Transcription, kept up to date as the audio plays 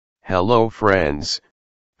Hello friends,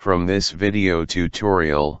 from this video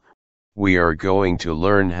tutorial, we are going to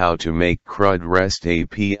learn how to make CRUD REST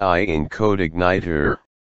API in Codeigniter,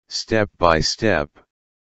 step by step.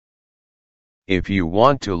 If you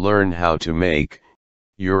want to learn how to make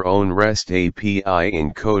your own REST API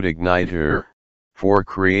in Codeigniter, for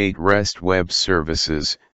create REST web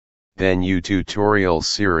services, then your tutorial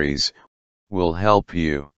series will help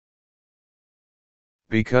you.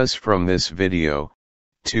 Because from this video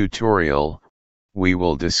tutorial, we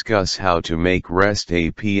will discuss how to make REST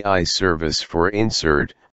API service for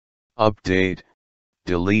insert, update,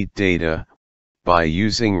 delete data, by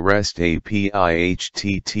using REST API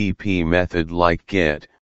HTTP method like get,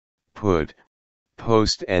 put,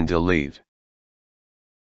 post and delete.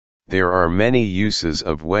 There are many uses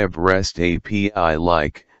of web REST API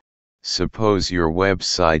like, suppose your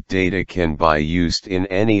website data can be used in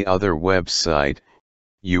any other website,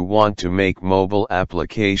 you want to make mobile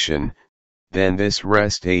application, then this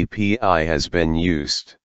REST API has been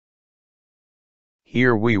used.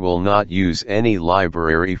 Here we will not use any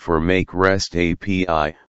library for make REST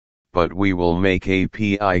API, but we will make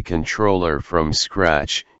API controller from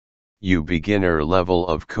scratch. You beginner level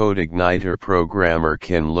of Codeigniter programmer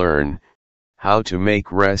can learn how to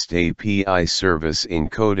make REST API service in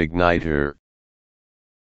Codeigniter.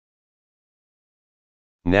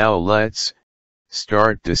 Now let's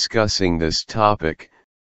start discussing this topic.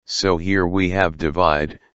 So here we have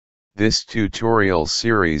divide this tutorial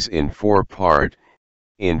series in 4 parts.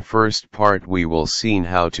 In first part we will see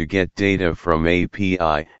how to get data from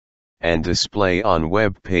API and display on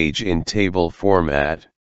web page in table format.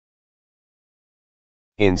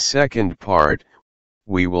 In second part,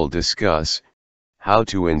 we will discuss how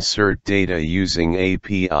to insert data using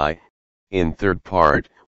API. In third part,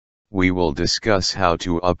 we will discuss how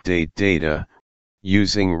to update data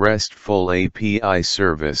using RESTful API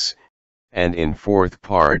service, and in fourth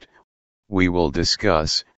part, we will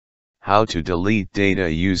discuss how to delete data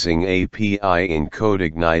using API in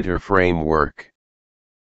Codeigniter framework.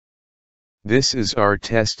 This is our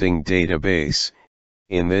testing database.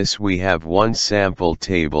 In this we have one sample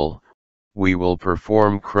table. We will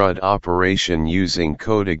perform CRUD operation using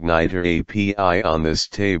Codeigniter API on this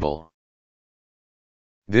table.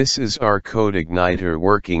 This is our Codeigniter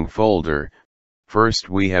working folder. First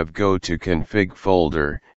we have go to config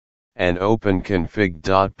folder, and open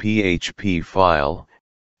config.php file,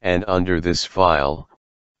 and under this file,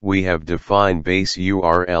 we have defined base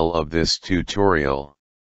URL of this tutorial.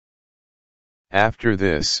 After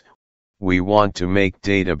this, we want to make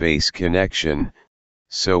database connection,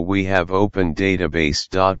 so we have open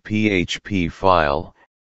database.php file,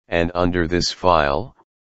 and under this file,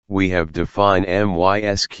 we have defined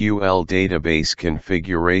mysql database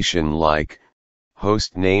configuration like,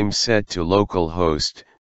 host name set to localhost,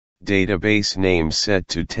 database name set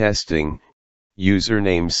to testing,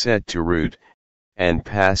 username set to root, and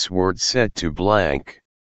password set to blank.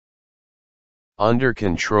 Under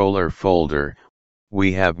controller folder,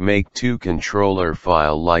 we have make 2 controller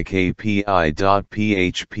file like api.php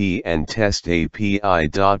and testapi.php.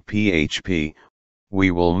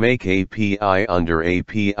 We will make API under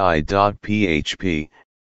api.php,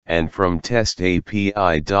 and from testapi.php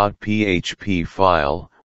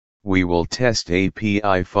file, we will test API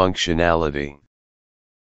functionality.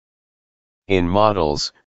 In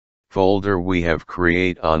models folder we have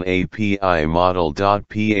create on API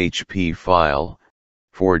model.php file,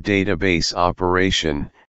 for database operation,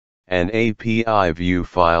 and API view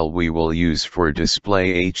file we will use for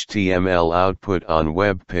display HTML output on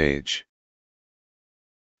web page.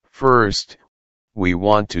 First, we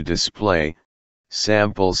want to display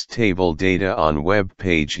samples table data on web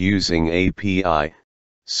page using API,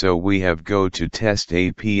 so we have go to test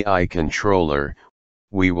API controller.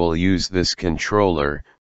 We will use this controller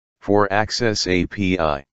for access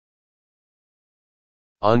API.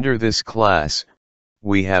 Under this class,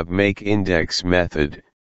 we have make index method.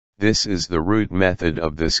 This is the root method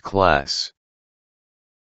of this class.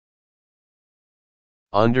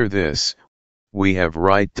 Under this, we have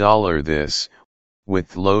write $this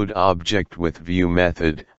with load object with view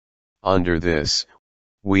method. Under this,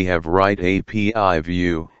 we have write API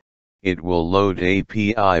view. It will load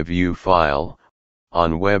API view file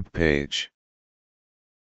on web page.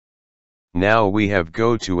 Now we have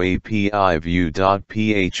go to API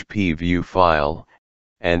view.php view file,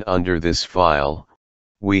 and under this file,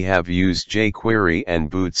 we have used jQuery and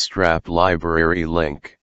Bootstrap library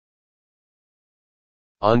link.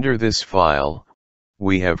 Under this file,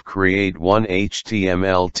 we have create one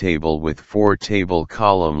HTML table with 4 table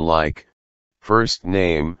column like, first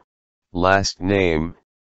name, last name,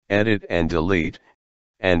 edit and delete,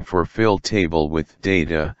 and for fill table with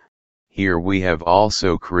data, here we have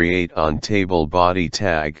also create on table body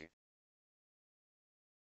tag.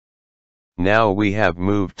 Now we have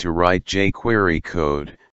moved to write jQuery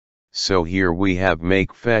code, so here we have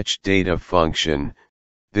make fetch data function.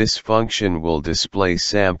 This function will display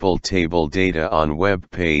sample table data on web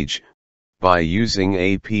page, by using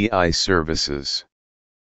API services.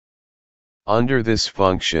 Under this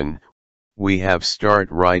function, we have start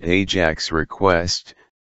write Ajax request,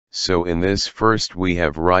 so in this first we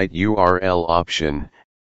have write URL option,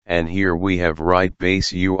 and here we have write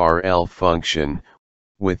base URL function,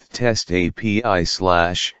 with test API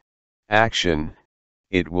 / action,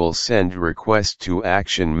 it will send request to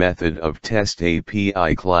action method of test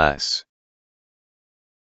API class.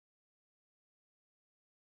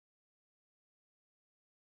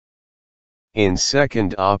 In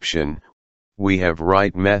second option, we have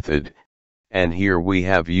write method, and here we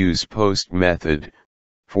have use post method,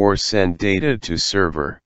 for send data to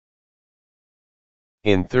server.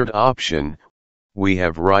 In third option, we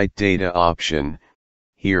have write data option,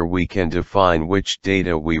 here we can define which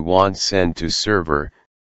data we want send to server,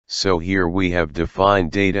 so here we have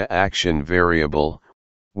defined data action variable,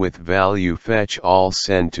 with value fetch all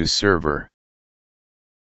send to server.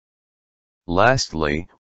 Lastly,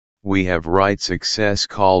 we have write success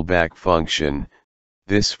callback function.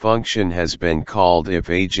 This function has been called if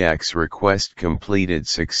Ajax request completed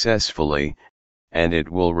successfully, and it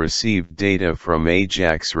will receive data from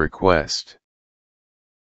Ajax request.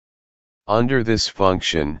 Under this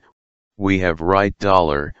function, we have write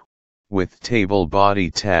 $, with table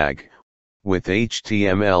body tag, with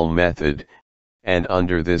HTML method, and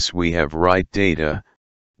under this we have write data.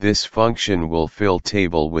 This function will fill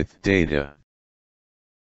table with data.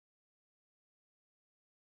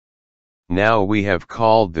 Now we have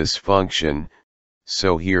called this function,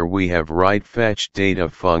 so here we have write fetch data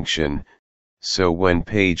function, so when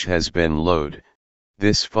page has been load,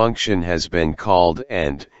 this function has been called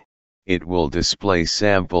and it will display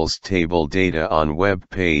samples table data on web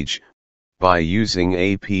page, by using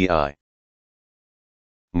API.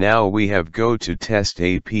 Now we have go to test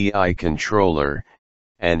API controller,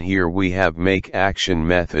 and here we have make action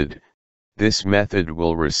method, this method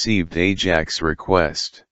will receive Ajax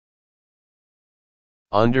request.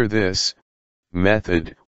 Under this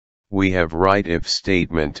method, we have write if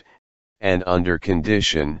statement, and under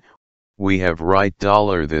condition, we have write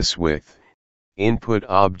 $this with input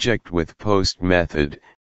object with post method,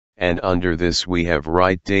 and under this we have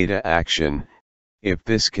write data action. If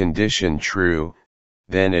this condition true,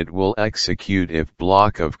 then it will execute if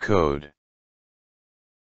block of code.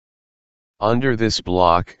 Under this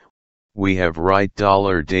block, we have write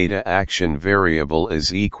 $data action variable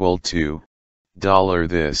is equal to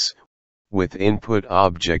 $this, with input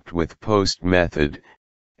object with post method,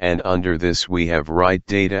 and under this we have write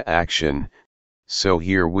data action, so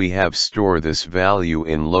here we have store this value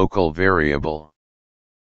in local variable.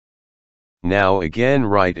 Now again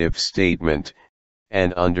write if statement,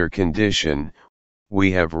 and under condition,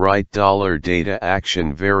 we have write $data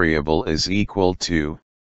action variable is equal to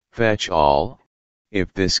fetch all.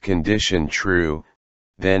 If this condition true,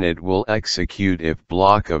 then it will execute if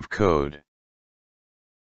block of code.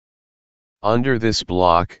 Under this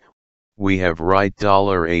block, we have write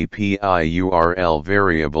 $API URL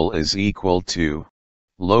variable is equal to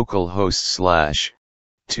localhost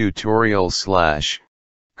 / tutorial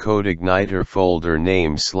 / Codeigniter folder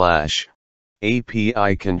name /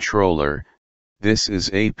 API controller. This is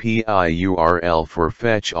API URL for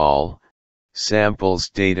fetch all samples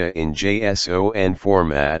data in JSON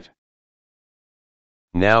format.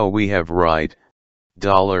 Now we have write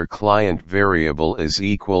 $client variable is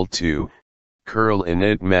equal to curl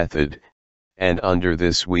init method, and under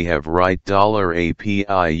this we have write $API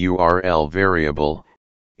URL variable,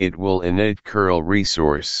 it will init curl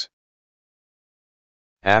resource.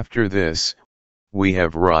 After this, we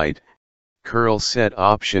have write curl set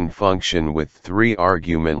option function with 3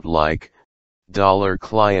 argument like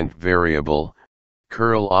 $client variable,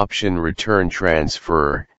 curl option return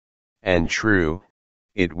transfer, and true,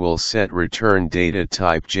 it will set return data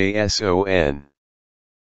type JSON.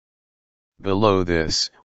 Below this,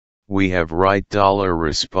 we have write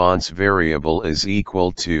 $response variable is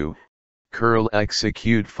equal to curl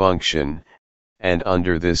execute function, and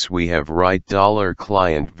under this we have write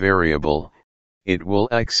 $client variable, it will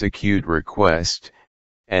execute request,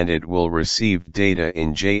 and it will receive data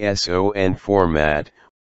in JSON format,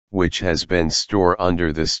 which has been stored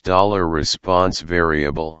under this $response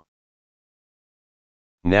variable.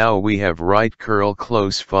 Now we have write curl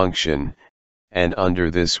close function, and under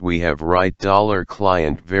this we have write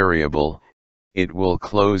 $client variable, it will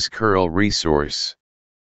close curl resource.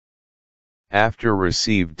 After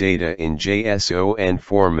receive data in JSON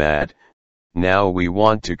format, now we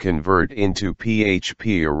want to convert into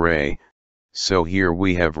PHP array, so here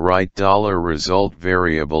we have write $result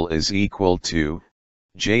variable is equal to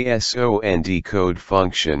JSON decode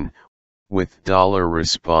function, with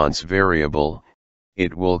 $response variable,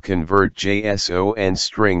 it will convert JSON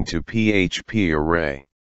string to PHP array.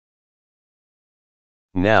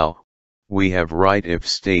 Now, we have write if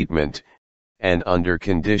statement, and under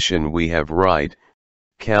condition we have write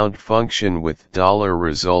count function with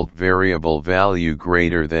 $result variable value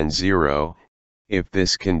greater than 0, if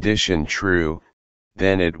this condition true,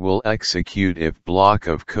 then it will execute if block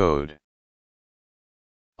of code.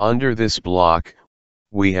 Under this block,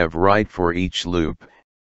 we have write for each loop,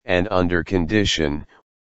 and under condition,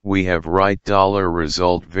 we have write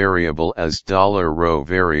 $result variable as $row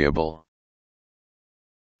variable.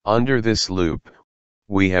 Under this loop,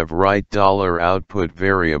 we have write $output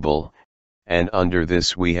variable, and under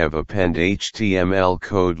this we have append HTML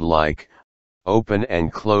code like open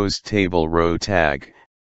and close table row tag,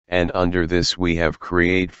 and under this we have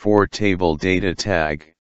create for table data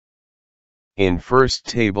tag. In first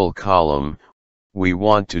table column, we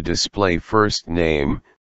want to display first name,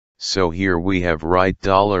 so here we have write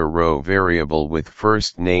 $row variable with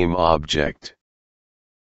first name object.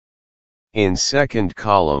 In second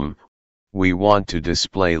column, we want to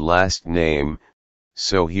display last name,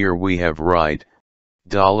 so here we have write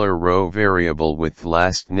 $row variable with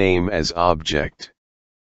last name as object.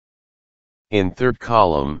 In third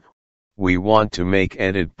column, we want to make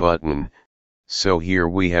edit button, so here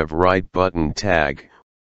we have write button tag,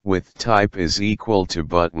 with type is equal to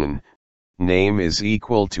button, name is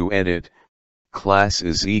equal to edit, class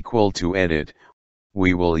is equal to edit.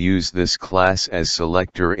 We will use this class as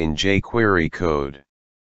selector in Jquery Code.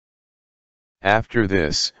 After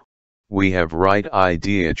this, we have write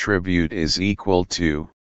ID attribute is equal to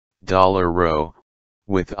 $row,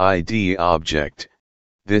 with ID object.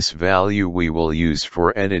 This value we will use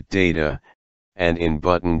for edit data, and in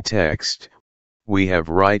button text, we have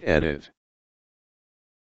write edit.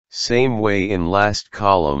 Same way in last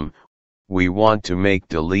column, we want to make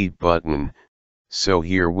delete button, so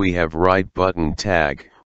here we have write button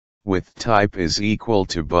tag, with type is equal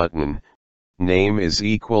to button, name is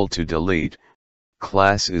equal to delete,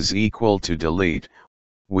 class is equal to delete.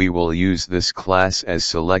 We will use this class as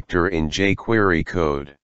selector in Jquery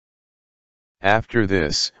Code. After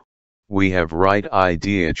this, we have write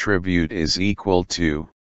ID attribute is equal to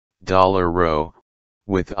 $row,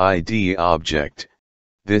 with ID object.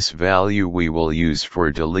 This value we will use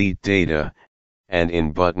for delete data, and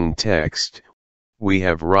in button text, we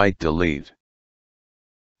have write delete.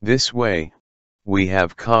 This way, we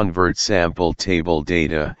have convert sample table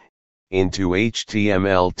data into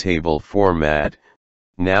HTML table format.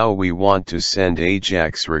 Now we want to send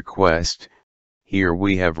Ajax request. Here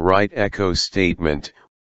we have write echo statement,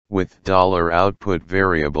 with $output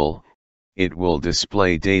variable, it will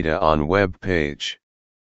display data on web page.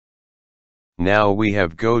 Now we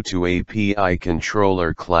have go to API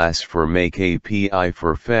controller class for make API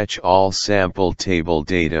for fetch all sample table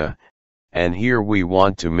data, and here we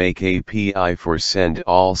want to make API for send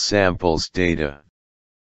all samples data.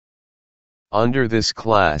 Under this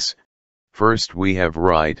class, first we have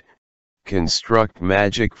write construct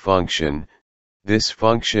magic function. This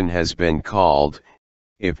function has been called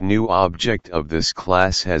if new object of this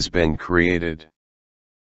class has been created.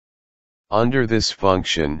 Under this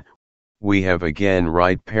function, we have again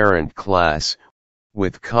write parent class,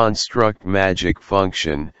 with construct magic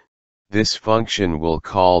function. This function will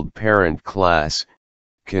called parent class,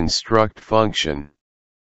 construct function.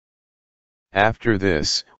 After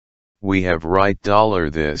this, we have write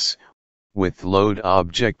 $this, with load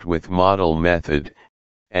object with model method,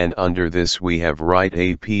 and under this we have write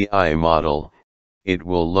API model. It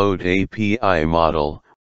will load API model,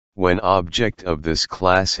 when object of this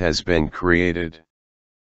class has been created.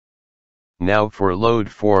 Now for load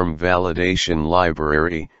form validation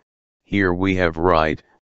library, here we have write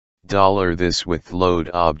 $this with load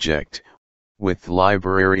object, with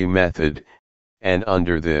library method, and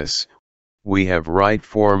under this, we have write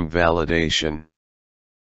form validation.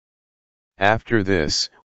 After this,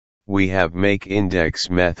 we have make index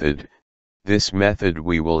method. This method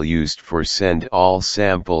we will use for send all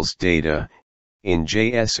samples data, in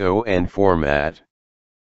JSON format.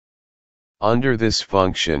 Under this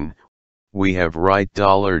function, we have write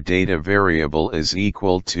 $data variable is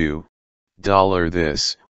equal to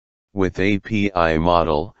 $this, with API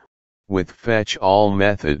model, with fetch all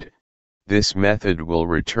method. this method will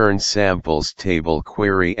return samples table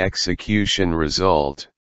query execution result.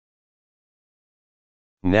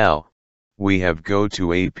 Now, we have go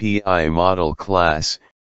to API model class,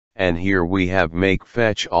 and here we have make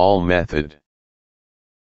fetch all method.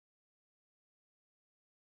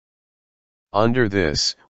 Under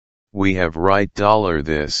this, we have write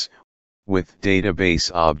 $this, with database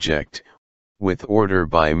object, with order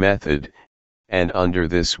by method, and under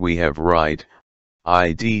this we have write,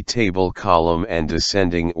 ID table column and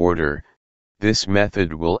descending order. This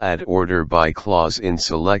method will add order by clause in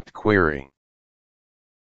select query.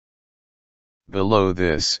 Below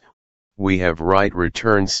this, we have write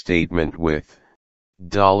return statement with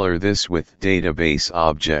 $this with database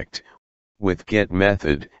object, with get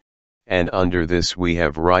method, and under this we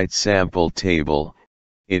have write sample table.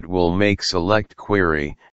 It will make select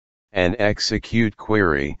query, and execute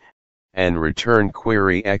query, and return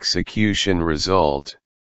query execution result.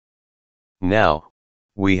 Now,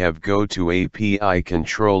 we have go to API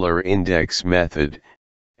controller index method,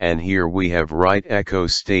 and here we have write echo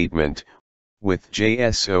statement, with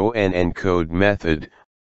JSON encode method.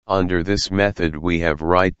 Under this method we have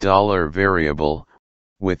write $variable,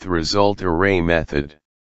 with result array method.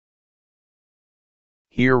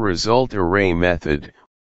 Here result array method,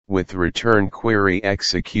 with return query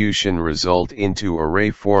execution result into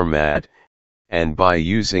array format, and by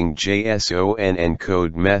using JSON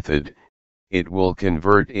encode method, it will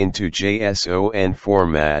convert into JSON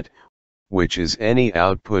format, which is any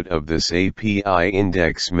output of this API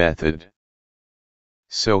index method.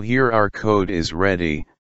 So here our code is ready.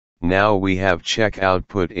 Now we have check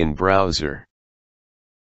output in browser.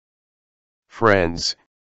 Friends,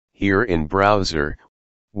 here in browser,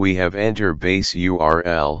 we have enter base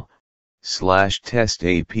URL, /test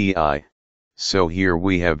API, so here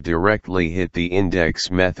we have directly hit the index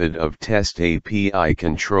method of test API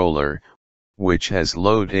controller, which has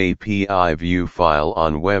load API view file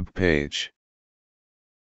on web page.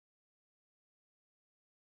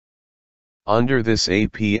 Under this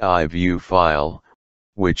API view file,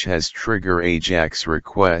 which has trigger Ajax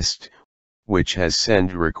request, which has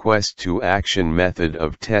send request to action method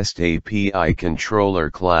of test API controller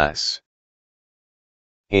class.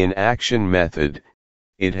 In action method,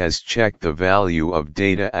 it has checked the value of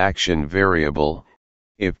data action variable.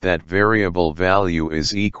 If that variable value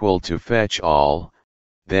is equal to fetch all,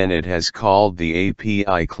 then it has called the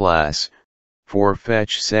API class, for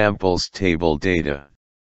fetch samples table data.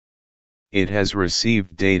 It has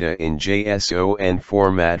received data in JSON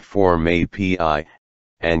format form API,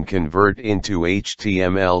 and convert into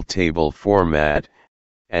HTML table format,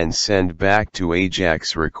 and send back to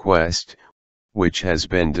Ajax request, which has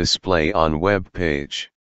been displayed on web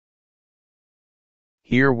page.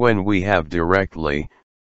 Here when we have directly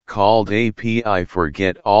called API for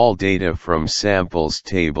get all data from samples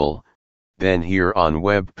table, then here on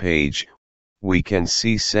web page, we can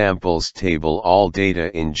see samples table all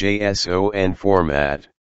data in JSON format.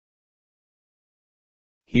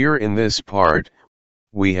 Here in this part,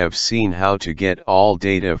 we have seen how to get all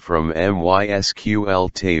data from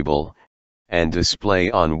mysql table, and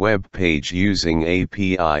display on web page using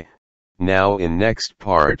API. Now in next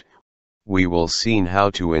part, we will see how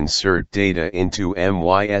to insert data into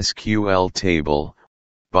mysql table,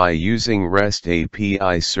 by using REST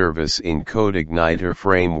API service in Codeigniter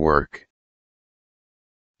framework.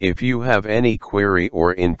 If you have any query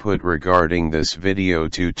or input regarding this video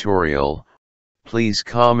tutorial, please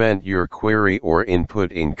comment your query or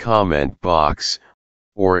input in comment box,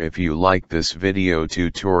 or if you like this video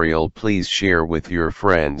tutorial please share with your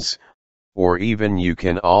friends, or even you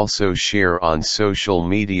can also share on social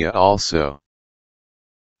media also.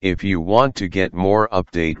 If you want to get more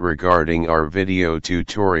update regarding our video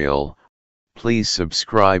tutorial, please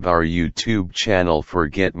subscribe our YouTube channel for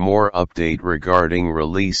get more update regarding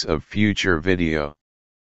release of future video.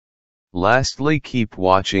 Lastly, keep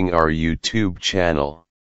watching our YouTube channel.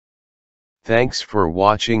 Thanks for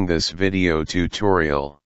watching this video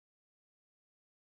tutorial.